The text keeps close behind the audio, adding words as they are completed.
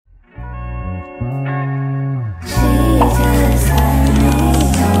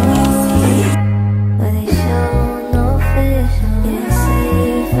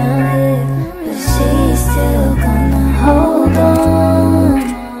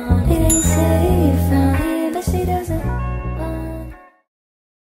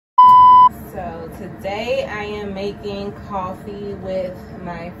Today I am making coffee with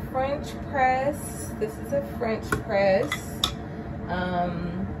my French press. This is a French press.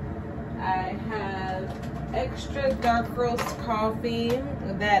 I have extra dark roast coffee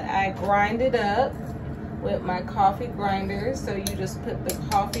that I grinded up with my coffee grinder. So you just put the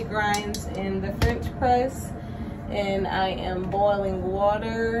coffee grinds in the French press, and I am boiling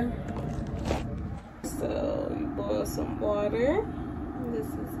water. So you boil some water. This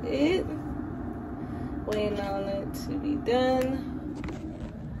is it. Waiting on it to be done.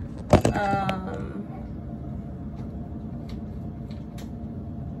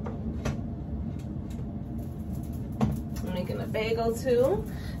 I'm making a bagel too.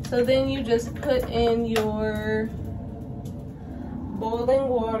 So then you just put in your boiling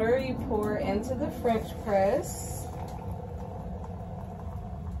water. You pour it into the French press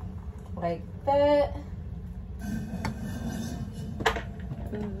like that.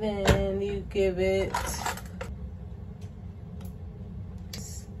 And then you give it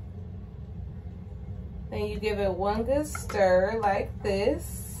one good stir like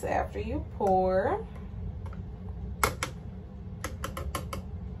this after you pour.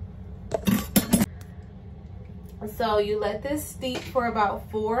 So you let this steep for about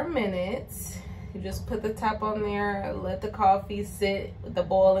 4 minutes. You just put the top on there, let the coffee sit with the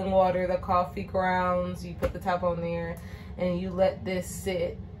boiling water, the coffee grounds. You put the top on there and you let this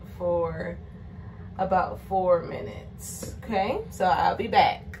sit for about 4 minutes. Okay, so I'll be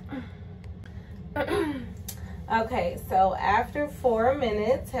back. Okay, so after 4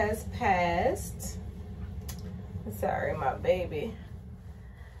 minutes has passed, sorry, my baby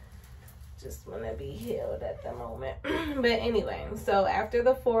just want to be healed at the moment. But anyway, so after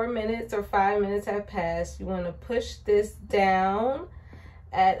the 4 minutes or 5 minutes have passed, you want to push this down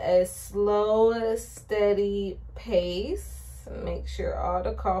at a slow, steady pace. Make sure all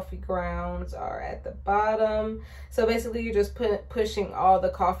the coffee grounds are at the bottom. So basically you're just pushing all the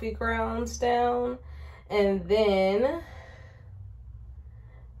coffee grounds down, and then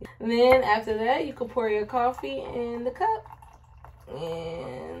after that you can pour your coffee in the cup,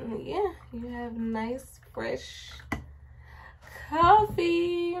 and yeah, you have nice fresh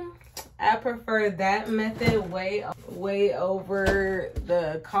coffee. I prefer that method way over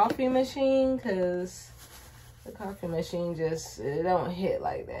the coffee machine, because the coffee machine it don't hit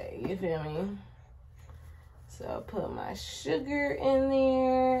like that, you feel me? So I'll put my sugar in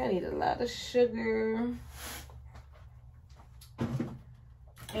there. I need a lot of sugar.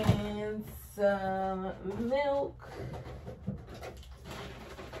 And some milk.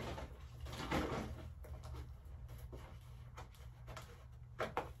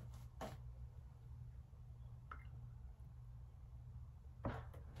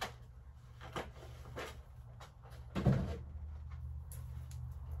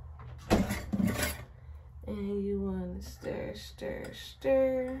 And you want to stir, stir,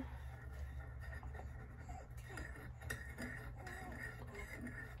 stir.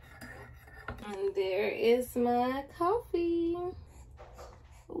 And there is my coffee.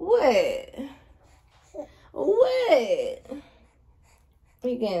 What? What?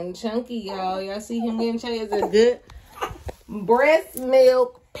 He getting chunky, y'all. Y'all see him getting chunky? It's a good breast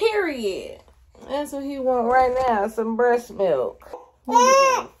milk, period. That's what he want right now, some breast milk. He's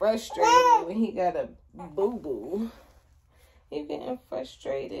getting frustrated when he got a boo-boo. You getting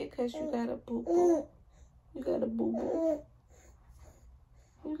frustrated because you got a boo-boo. You got a boo-boo.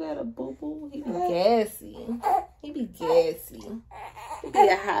 You got a boo-boo. He be gassy. He be gassy. He be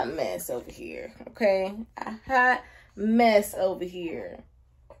a hot mess over here, okay? A hot mess over here.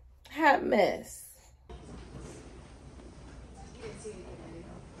 Hot mess.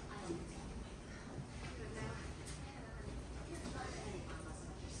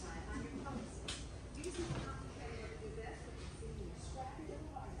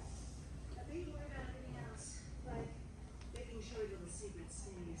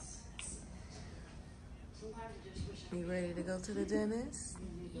 You ready to go to the dentist?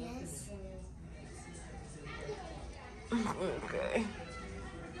 Yes. Okay.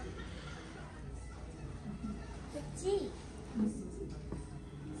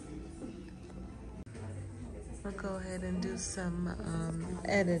 We'll go ahead and do some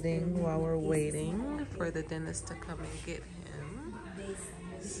editing while we're waiting for the dentist to come and get him.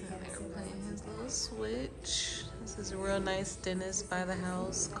 So they're playing his little switch. This is a real nice dentist by the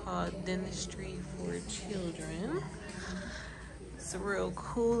house called Dentistry for Children. It's real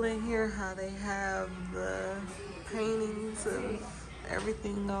cool in here how they have the paintings of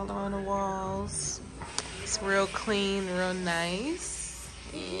everything all on the walls. It's real clean, real nice.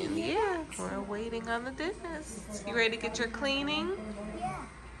 And yeah, we're waiting on the dentist. You ready to get your cleaning? Yeah.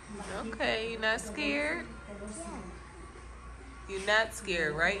 Okay, you not scared? You're not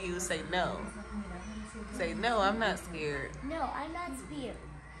scared, right? You would say no. Say no, I'm not scared. No, I'm not scared.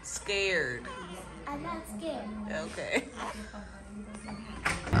 Scared. I'm not scared. Okay.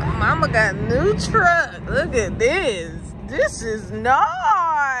 Mama got a new truck. Look at this. This is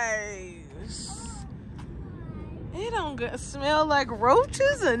nice. It don't smell like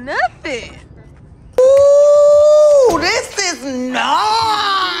roaches or nothing. Ooh, this is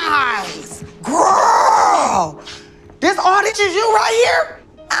nice. Girl, this all this is you right here?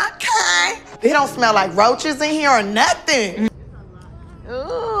 Okay. They don't smell like roaches in here or nothing. Ooh,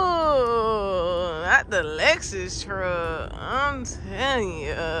 not the Lexus truck. I'm telling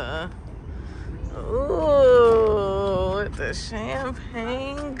you. Ooh, with the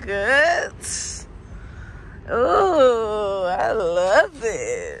champagne guts. Ooh, I love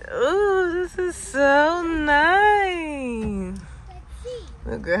it. Ooh, this is so nice.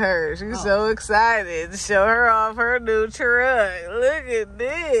 Look at her. She's so excited to show her off her new truck. Look at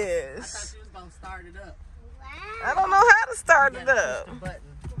this. I thought you was going to start it up. Wow. I don't know how to start it up. Wow,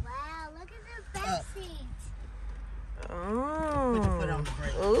 look at the back seat. Ooh. Put your foot on the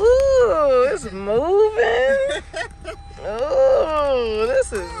brake. Ooh, it's moving. Ooh,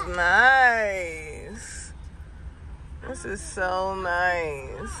 this is nice. This is so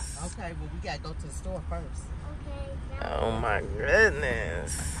nice. Okay, well, we got to go to the store first. Okay. Oh my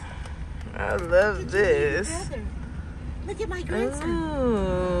goodness. I love this. Look at my grandson.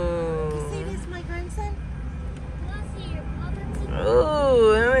 Ooh. See this, my grandson?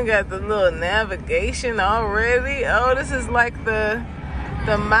 Ooh, and we got the little navigation already. Oh, this is like the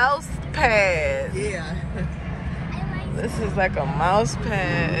mouse pad. Yeah. This is like a mouse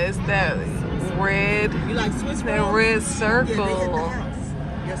pad. It's that red, You like Swiss that rolls? red Yeah, they at the circle.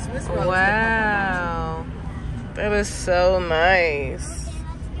 house. Your Swiss rolls. Wow. That is so nice.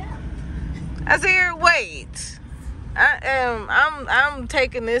 I said, here, wait. I'm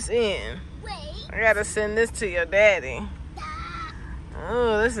taking this in. Wait. I gotta send this to your daddy.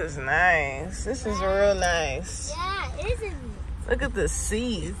 Oh, this is nice. This is real nice. Yeah, isn't it? Look at the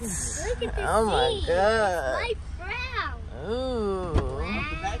seats. Look at the Oh my seat. God. Light brown. Ooh.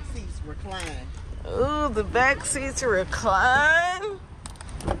 The back seats recline. Ooh, the back seats recline. Ooh.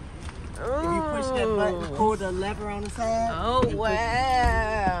 If you push that button, pull the lever on the side. Oh,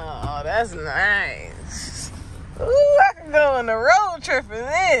 wow. That's nice. Ooh, I can go on a road trip in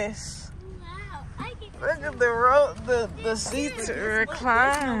this. Wow, I can. Look at the seats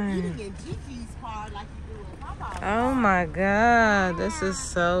recline. Oh my God, this is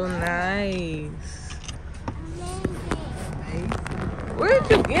so nice. Where'd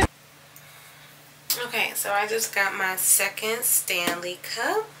you get? Okay, so I just got my second Stanley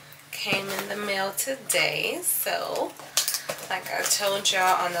Cup. Came in the mail today. So, like I told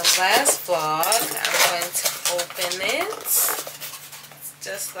y'all on the last vlog, I'm going to open it. It's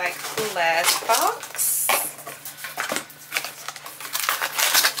just like the last box.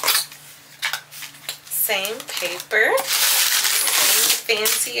 Same paper. Same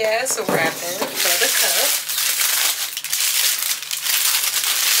fancy ass wrapping for the cup.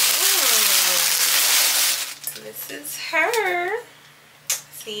 This is her.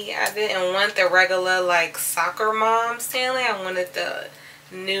 See, I didn't want the regular like soccer mom Stanley. I wanted the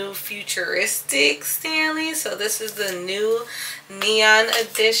new futuristic Stanley. So this is the new neon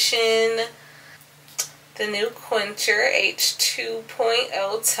edition. The new Quencher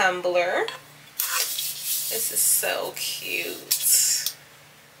H2.0 tumbler. This is so cute.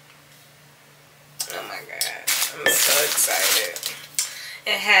 Oh my God, I'm so excited.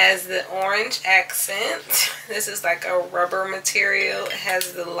 It has the orange accent. This is like a rubber material. It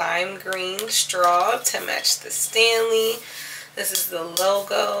has the lime green straw to match the Stanley. This is the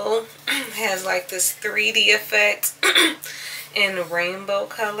logo. It has like this 3D effect in rainbow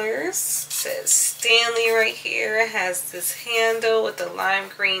colors. It says Stanley right here. It has this handle with the lime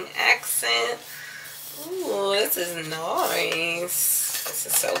green accent. Ooh, this is nice. This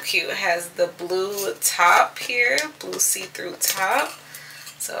is so cute. It has the blue top here, blue see-through top.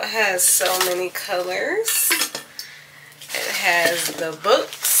 So it has so many colors. It has the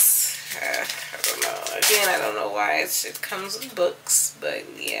books. I don't know. Again, I don't know why it comes with books, but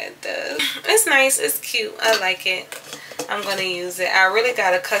yeah, it does. It's nice. It's cute. I like it. I'm going to use it. I really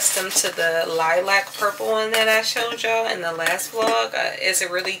got accustomed to the lilac purple one that I showed y'all in the last vlog. It's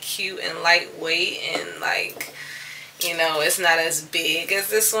really cute and lightweight, and like, you know, it's not as big as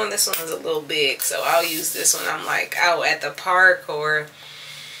this one. This one is a little big, so I'll use this one. I'm like out at the park or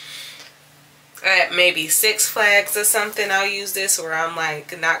at maybe Six Flags or something. I'll use this where I'm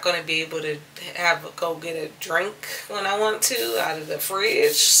like not going to be able to go get a drink when I want to out of the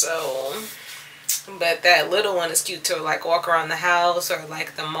fridge. So, but that little one is cute to like walk around the house or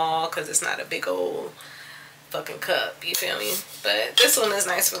like the mall, because it's not a big old fucking cup, you feel me? But this one is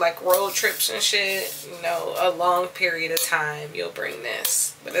nice for like road trips and shit, you know, a long period of time you'll bring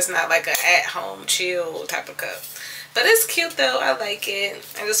this. But it's not like a at-home chill type of cup. But it's cute though. I like it.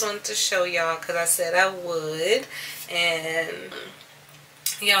 I just wanted to show y'all because I said I would. And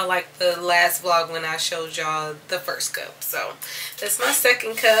y'all like the last vlog when I showed y'all the first cup. So that's my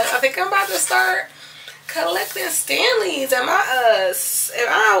second cup. I think I'm about to start collecting Stanleys. Am I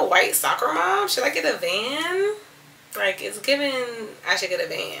a white soccer mom? Should I get a van? Like, it's giving, I should get a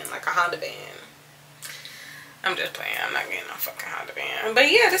van, like a Honda van. I'm just playing. I'm not getting no fucking Honda van.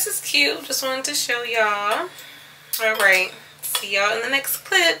 But yeah, this is cute. Just wanted to show y'all. Alright, see y'all in the next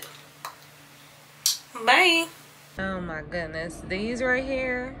clip. Bye. Oh my goodness, these right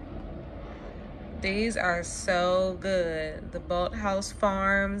here, these are so good. The Boat House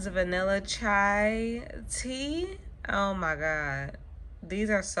Farms vanilla chai tea. Oh my god, these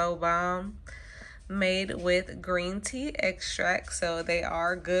are so bomb. Made with green tea extract, so they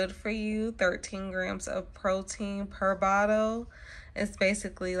are good for you. 13 grams of protein per bottle. It's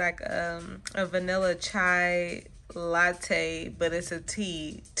basically like a vanilla chai latte, but it's a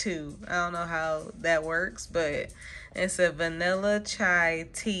tea too. I don't know how that works, but it's a vanilla chai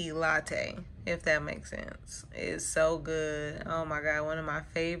tea latte, if that makes sense. It's so good. Oh my god, one of my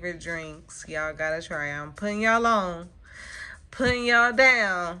favorite drinks. Y'all gotta try it. I'm putting y'all on, putting y'all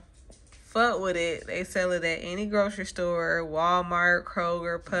down. Fuck with it. They sell it at any grocery store, Walmart,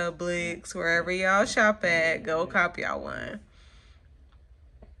 Kroger, Publix, wherever y'all shop at. Go cop y'all one.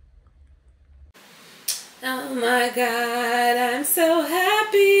 Oh my god, I'm so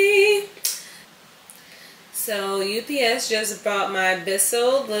happy. So UPS just brought my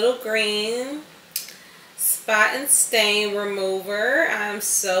Bissell Little Green Spot and Stain Remover. I'm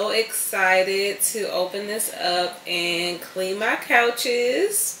so excited to open this up and clean my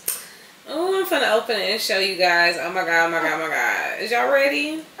couches. Oh, I'm gonna open it and show you guys. Oh my god, oh my god, oh my god. Is y'all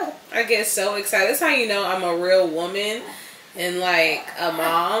ready? I get so excited. That's how you know I'm a real woman and like a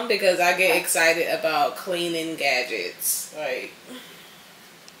mom, because I get excited about cleaning gadgets. Like,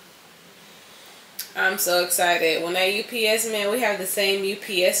 I'm so excited. When that UPS man, we have the same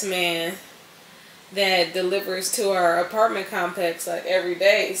UPS man that delivers to our apartment complex like every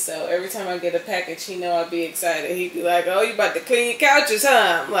day. So every time I get a package, he know I'll be excited. He'd be like, oh, you about to clean your couches,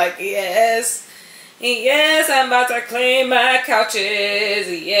 huh? I'm like, yes. Yes, I'm about to clean my couches.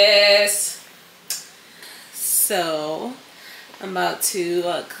 Yes. So I'm about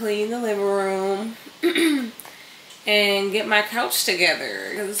to clean the living room and get my couch together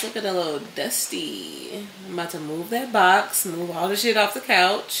because it's looking a little dusty. I'm about to move that box, move all the shit off the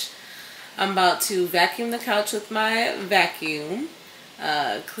couch. I'm about to vacuum the couch with my vacuum,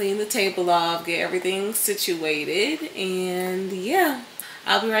 clean the table off, get everything situated, and yeah,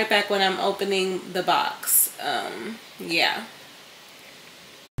 I'll be right back when I'm opening the box. Yeah.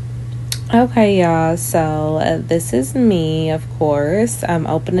 Okay, y'all, so this is me, of course. I'm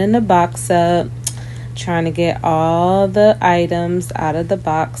opening the box up, trying to get all the items out of the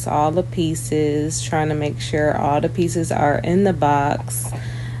box, all the pieces, trying to make sure all the pieces are in the box,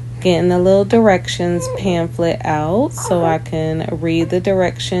 getting the little directions pamphlet out so I can read the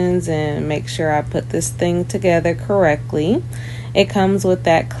directions and make sure I put this thing together correctly. It comes with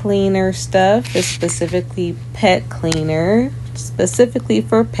that cleaner stuff. It's specifically pet cleaner, specifically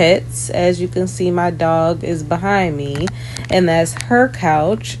for pets. As you can see, my dog is behind me, and that's her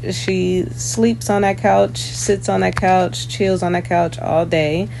couch. She sleeps on that couch, sits on that couch, chills on that couch all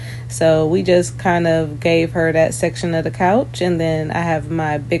day. So we just kind of gave her that section of the couch, and then I have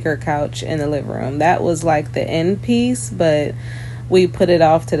my bigger couch in the living room. That was like the end piece, but we put it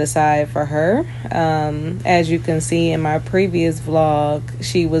off to the side for her. As you can see in my previous vlog,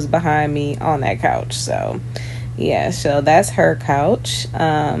 she was behind me on that couch. So yeah, so that's her couch.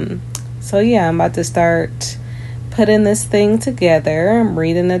 So yeah, I'm about to start putting this thing together. I'm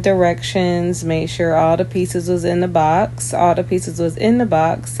reading the directions, made sure all the pieces was in the box. All the pieces was in the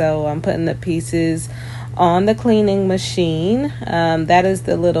box, so I'm putting the pieces on the cleaning machine. That is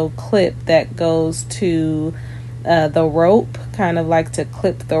the little clip that goes to the rope, kind of like to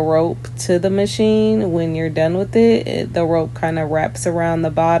clip the rope to the machine. When you're done with it, the rope kind of wraps around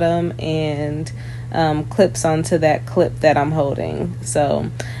the bottom and clips onto that clip that I'm holding. So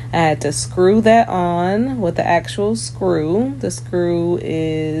I had to screw that on with the actual screw. The screw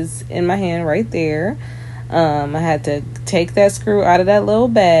is in my hand right there. I had to take that screw out of that little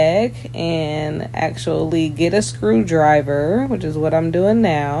bag and actually get a screwdriver, which is what I'm doing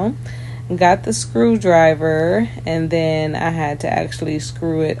now. Got the screwdriver, and then I had to actually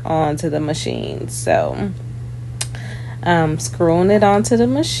screw it onto the machine. So I'm screwing it onto the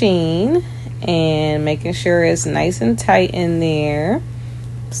machine and making sure it's nice and tight in there.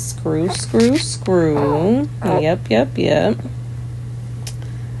 Screw, screw, screw. Yep.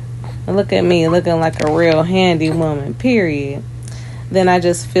 Look at me looking like a real handy woman, period. Then I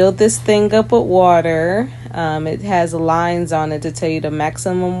just filled this thing up with water. It has lines on it to tell you the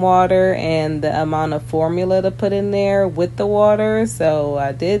maximum water and the amount of formula to put in there with the water. So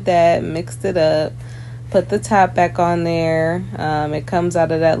I did that, mixed it up, put the top back on there. It comes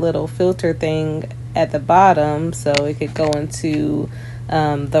out of that little filter thing at the bottom, so it could go into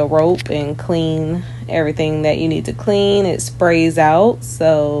the rope and clean everything that you need to clean. It sprays out,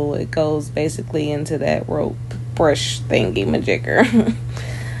 so it goes basically into that rope brush thingy majigger.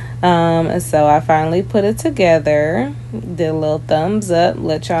 So I finally put it together, did a little thumbs up,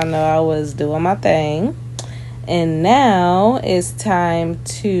 let y'all know I was doing my thing. And now it's time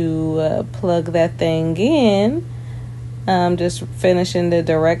to plug that thing in. Just finishing the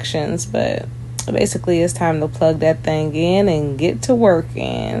directions, but basically it's time to plug that thing in and get to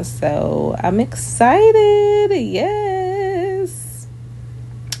working. So I'm excited. Yes.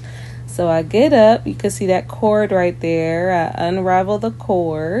 So I get up, you can see that cord right there. I unravel the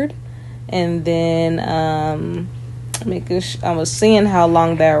cord, and then I was seeing how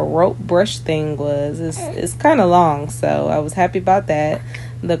long that rope brush thing was. It's kind of long, so I was happy about that.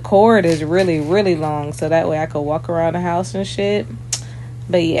 The cord is really, really long, so that way I could walk around the house and shit.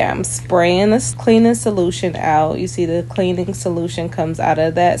 But yeah, I'm spraying this cleaning solution out. You see the cleaning solution comes out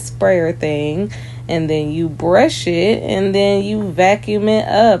of that sprayer thing, and then you brush it, and then you vacuum it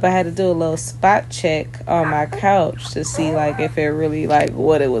up. I had to do a little spot check on my couch to see like if it really like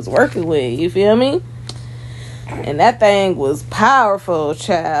what it was working with. You feel me? And that thing was powerful,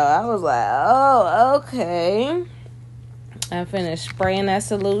 child. I was like, oh, okay. I finished spraying that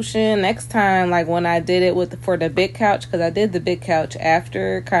solution. Next time, like when I did it for the big couch, because I did the big couch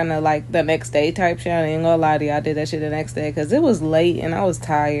after, kind of like the next day type shit. I ain't gonna lie to you, I did that shit the next day because it was late and I was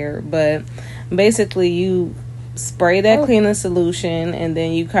tired. But basically, you spray that cleaning solution and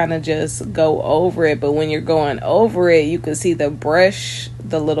then you kind of just go over it. But when you're going over it, you can see the brush,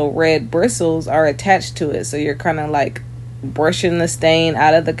 the little red bristles are attached to it. So you're kind of like brushing the stain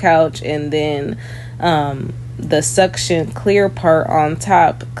out of the couch, and then the suction clear part on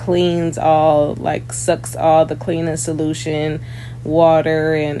top cleans all, like sucks all the cleaning solution,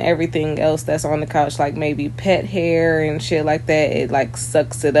 water, and everything else that's on the couch, like maybe pet hair and shit like that. It like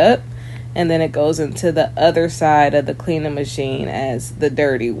sucks it up, and then it goes into the other side of the cleaning machine as the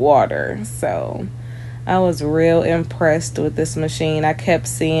dirty water. So I was real impressed with this machine. I kept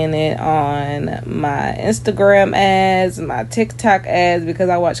seeing it on my Instagram ads, my TikTok ads, because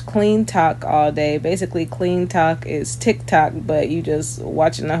I watch Clean Talk all day. Basically, Clean Talk is TikTok, but you just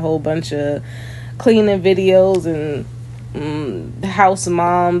watching a whole bunch of cleaning videos and house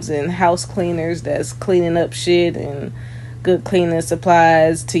moms and house cleaners that's cleaning up shit and good cleaning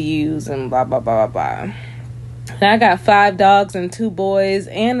supplies to use and blah, blah, blah, blah, blah. I got 5 dogs and 2 boys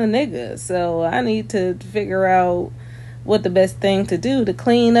and a nigga, so I need to figure out what the best thing to do to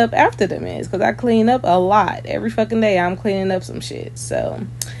clean up after them is, because I clean up a lot. Every fucking day I'm cleaning up some shit. So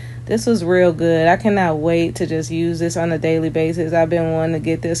this was real good. I cannot wait to just use this on a daily basis. I've been wanting to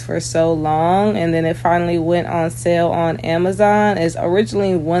get this for so long, and then it finally went on sale on Amazon. It's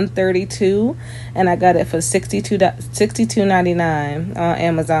originally $132, and I got it for $62.99 on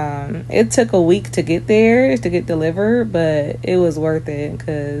Amazon. It took a week to get there, to get delivered, but it was worth it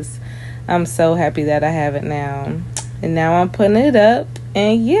because I'm so happy that I have it now. And now I'm putting it up,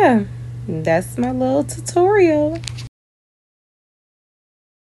 and yeah, that's my little tutorial.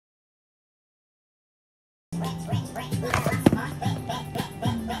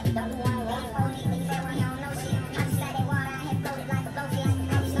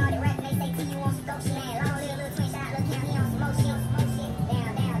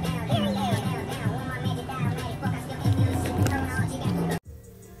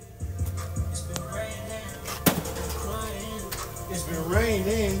 It's been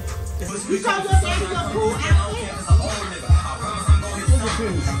raining. You saw your daddy go cool outfit?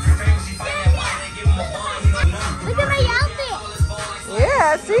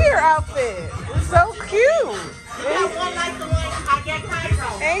 I see your outfit. It's so cute.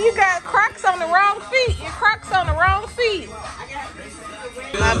 And you got Crocs on the wrong feet. Your Crocs on the wrong feet.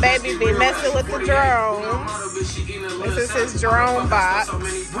 My baby be messing with the drones. This is his drone box.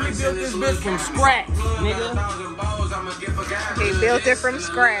 We built this bitch from scratch, nigga. He built it from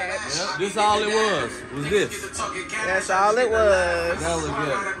scratch. Yep, this all it was this. That's all it was. That was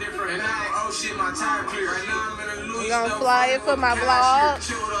good. You gonna fly it for my vlog?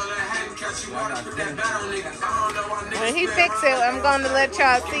 When he fix it, I'm gonna let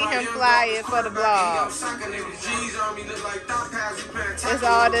y'all see him fly it for the vlog.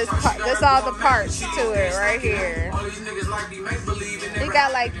 That's all the parts to it right here. He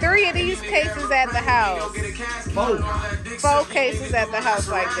got like 3 of these cases at the house. 4 cases at the house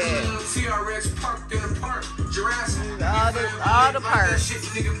like that. All the parts.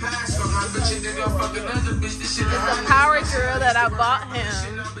 It's a power drill that I bought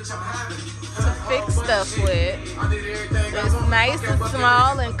him to fix stuff with. It's nice and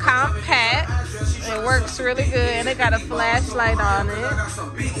small and compact. It works really good, and it got a flashlight on it.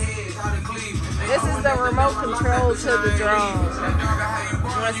 This is the remote control to the drone.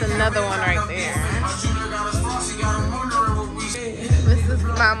 That's another one right there. This is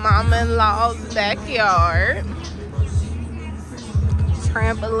my mama-in-law's backyard.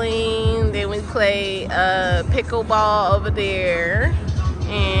 Trampoline. Then we play pickleball over there,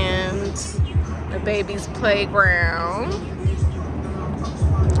 and the baby's playground.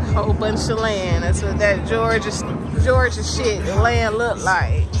 Whole bunch of land. That's what that Georgia shit land look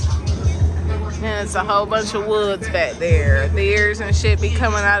like. And it's a whole bunch of woods back there. Deers and shit be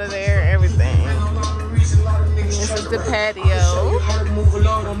coming out of there. Everything. This is the patio.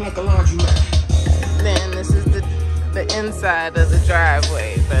 Then this is the inside of the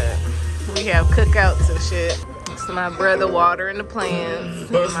driveway, but we have cookouts and shit. So my brother watering the plants.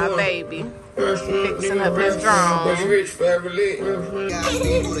 My baby fixing up his drone. She's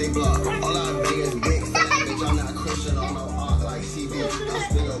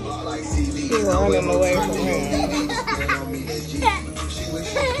running away from him.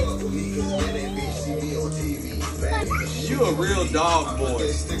 You a real dog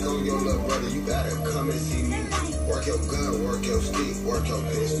boy. Work your gun, work your stick, work your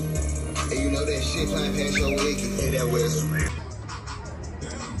pistol. And you know that shit flying past your wig, you hear that whistle.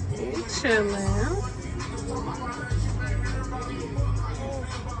 Chillin'.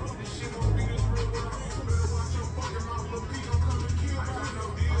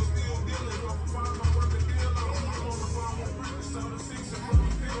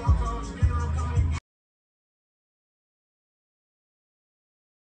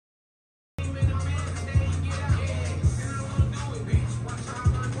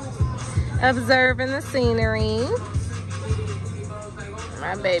 Observing the scenery.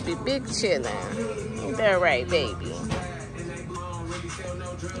 My baby big chillin'. Ain't that right, baby?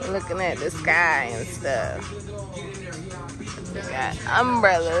 Looking at the sky and stuff. We got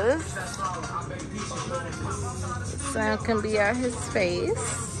umbrellas. The sun can be out his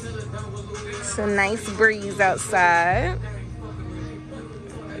face. It's a nice breeze outside.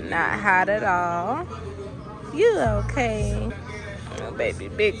 Not hot at all. You okay? Oh, baby,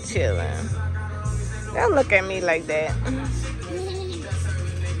 big chillin'. Don't look at me like that.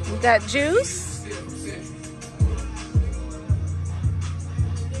 You got juice?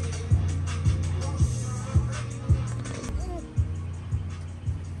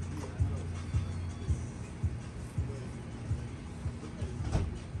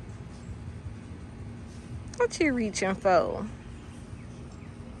 What you reaching for?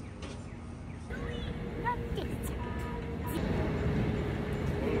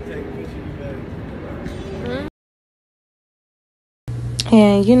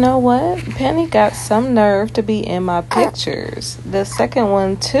 And you know what? Penny got some nerve to be in my pictures. The second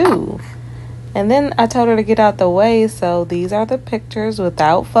one too. And then I told her to get out the way. So these are the pictures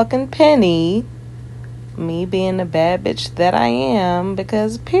without fucking Penny. Me being the bad bitch that I am.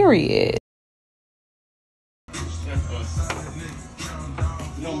 Because period.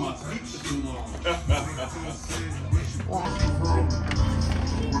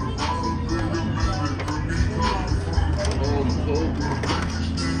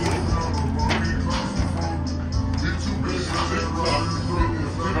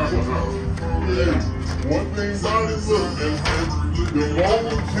 One thing about it, look, the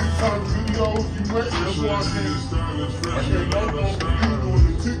longer TikTok videos you make, that's why I can't not go for you doing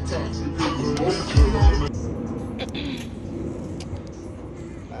the TikToks because the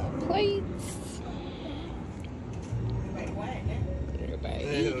Plates. Everybody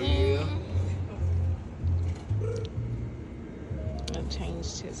eating. I changed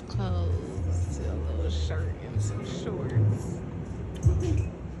his clothes, a little shirt and some shorts.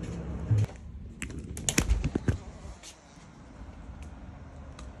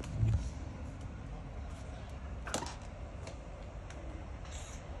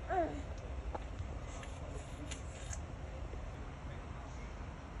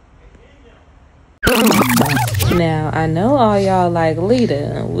 Now, I know all y'all like,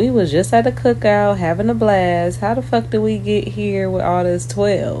 Lita, we was just at the cookout having a blast. How the fuck did we get here with all this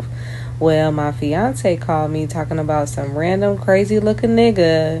 12? Well, my fiance called me talking about some random crazy looking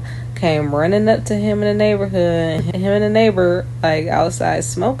nigga came running up to him in the neighborhood. Him and the neighbor, like, outside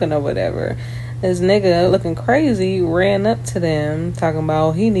smoking or whatever. This nigga looking crazy ran up to them talking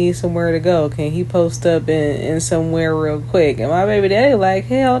about he needs somewhere to go. Can he post up in somewhere real quick? And my baby daddy like,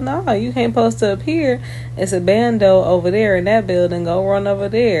 hell no, you can't post up here. It's a bando over there in that building. Go run over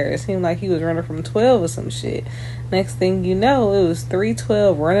there. It seemed like he was running from 12 or some shit. Next thing you know, it was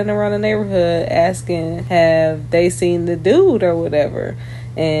 312 running around the neighborhood asking have they seen the dude or whatever.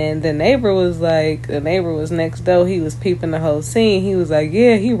 And the neighbor was next door. He was peeping the whole scene. He was like,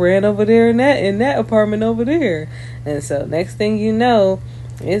 yeah, he ran over there in that apartment over there. And so next thing you know,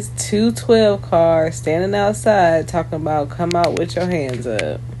 it's 212 cars standing outside talking about come out with your hands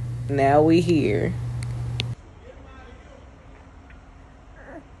up. Now we here.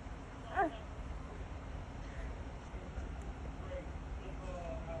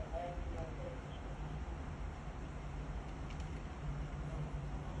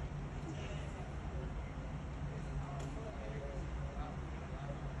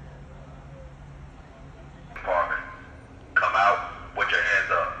 Come out with your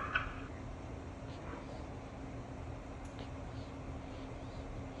hands up.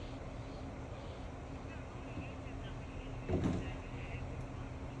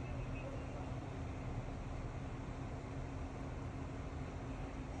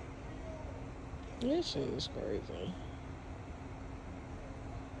 This shit is crazy.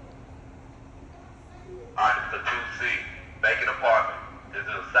 Alright, it's the 2C, vacant apartment. This is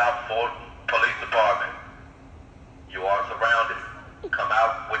the South Fulton Police Department. You are surrounded. Come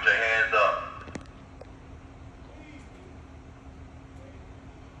out with your hands up.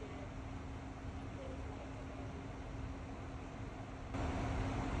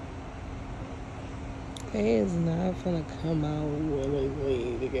 They is not finna come out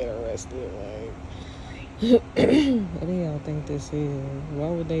willingly to get arrested. Like, what do y'all think this is? Why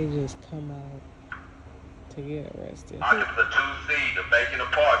would they just come out to get arrested? Alright, it's the 2C, the vacant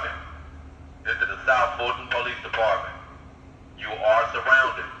apartment. This is the South Fulton Police Department. You are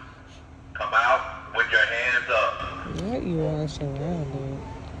surrounded. Come out with your hands up. What you are surrounded?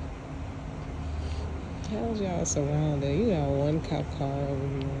 How's y'all surrounded? You got one cop car over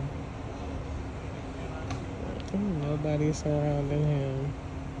here. Nobody surrounding him.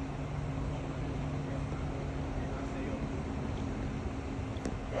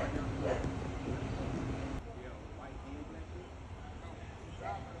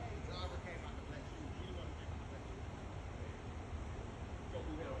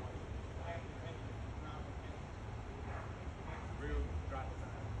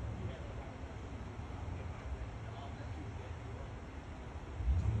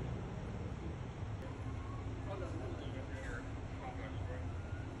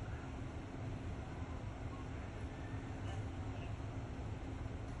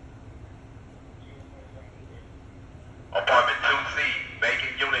 Apartment 2C,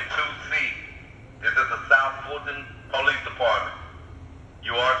 vacant unit 2C. This is the South Fulton Police Department.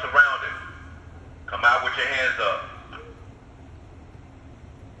 You are surrounded. Come out with your hands up.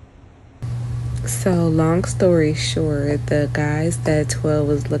 So, long story short, the guys that 12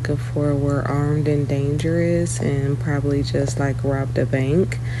 was looking for were armed and dangerous and probably just like robbed a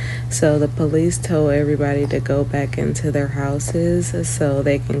bank. So the police told everybody to go back into their houses so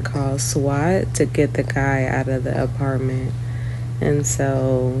they can call SWAT to get the guy out of the apartment. And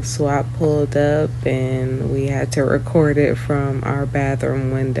so SWAT pulled up and we had to record it from our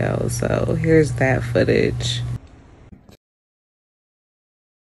bathroom window. So here's that footage.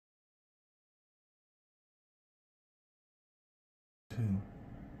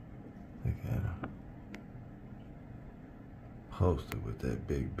 Look at him. Posted with that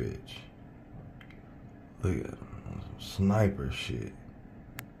big bitch. Look at him. Some sniper shit.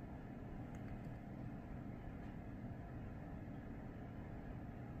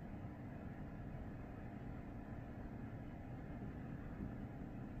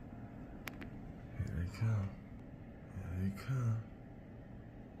 Here they come. Here they come.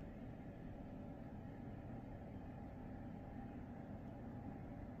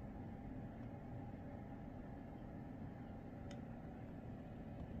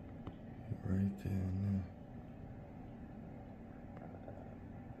 right there and there.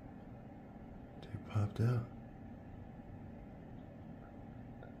 They popped out.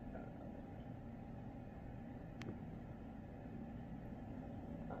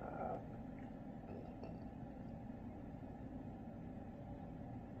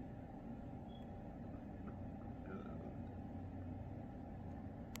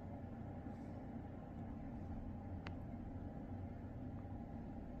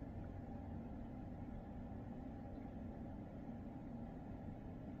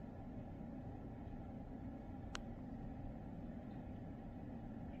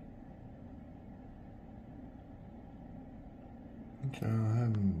 Y'all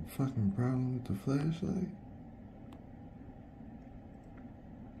having a fucking problem with the flashlight?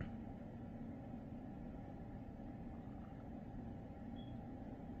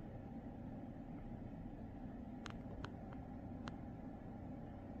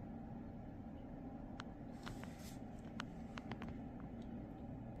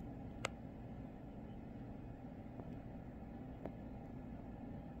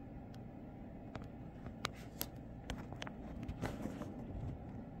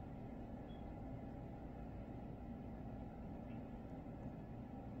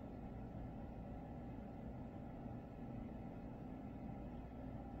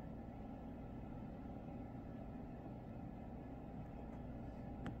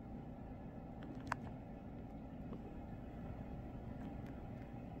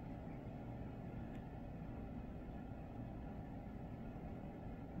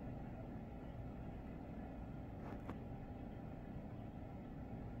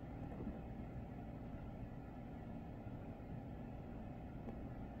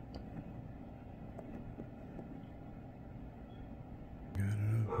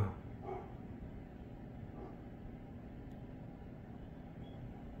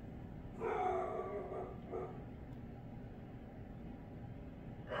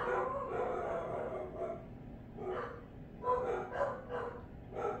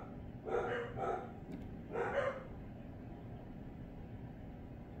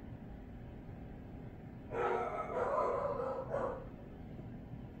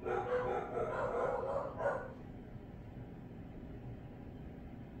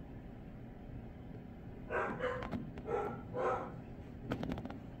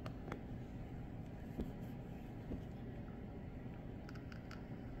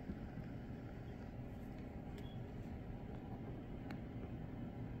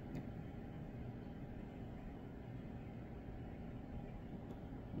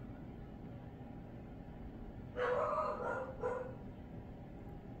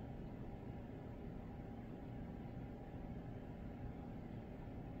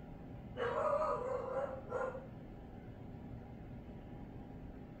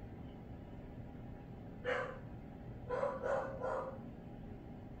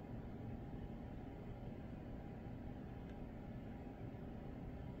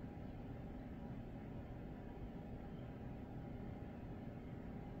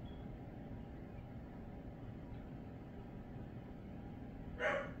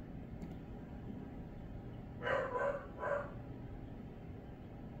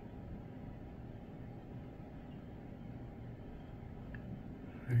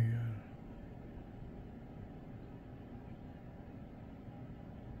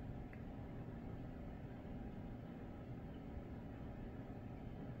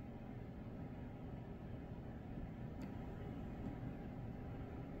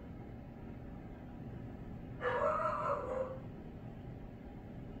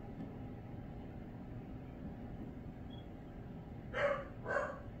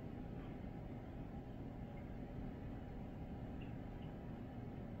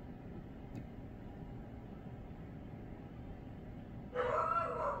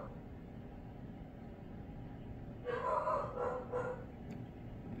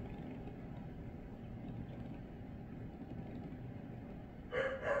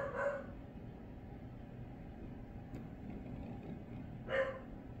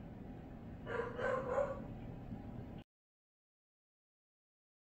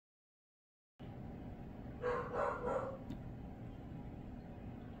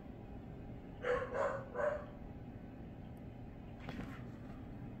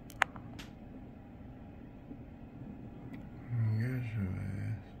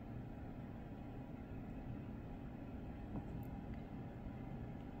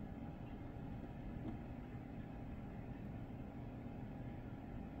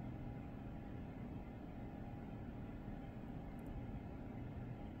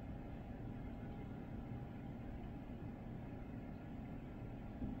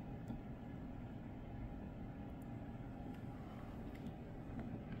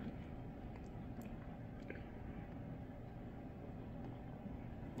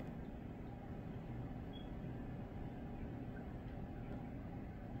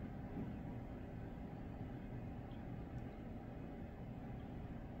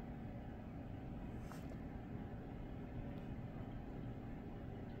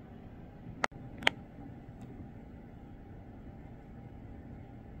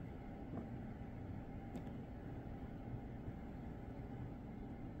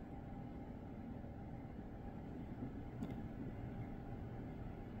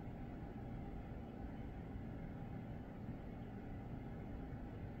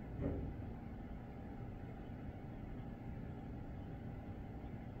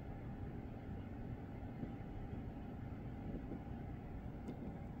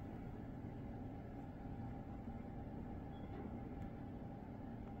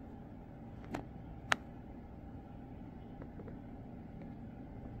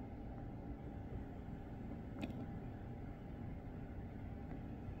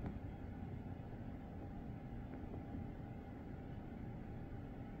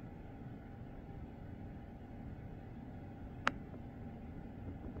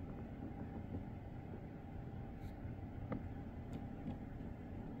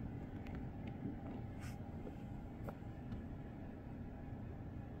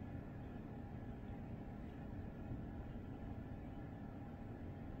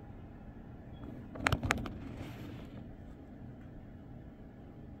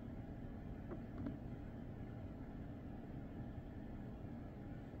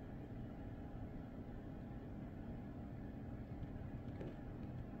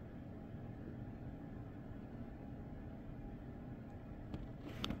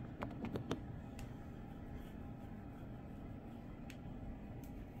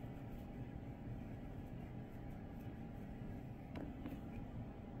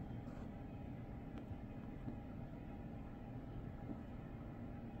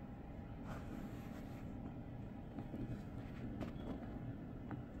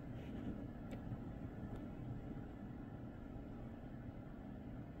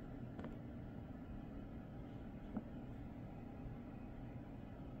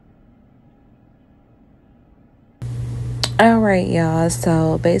 Alright, y'all,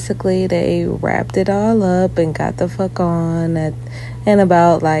 so basically they wrapped it all up and got the fuck on in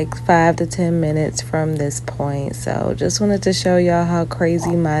about like 5 to 10 minutes from this point. So just wanted to show y'all how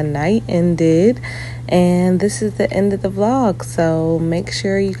crazy my night ended, and this is the end of the vlog. So make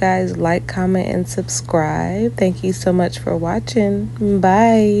sure you guys like, comment, and subscribe. Thank you so much for watching.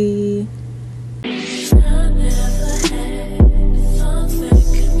 Bye.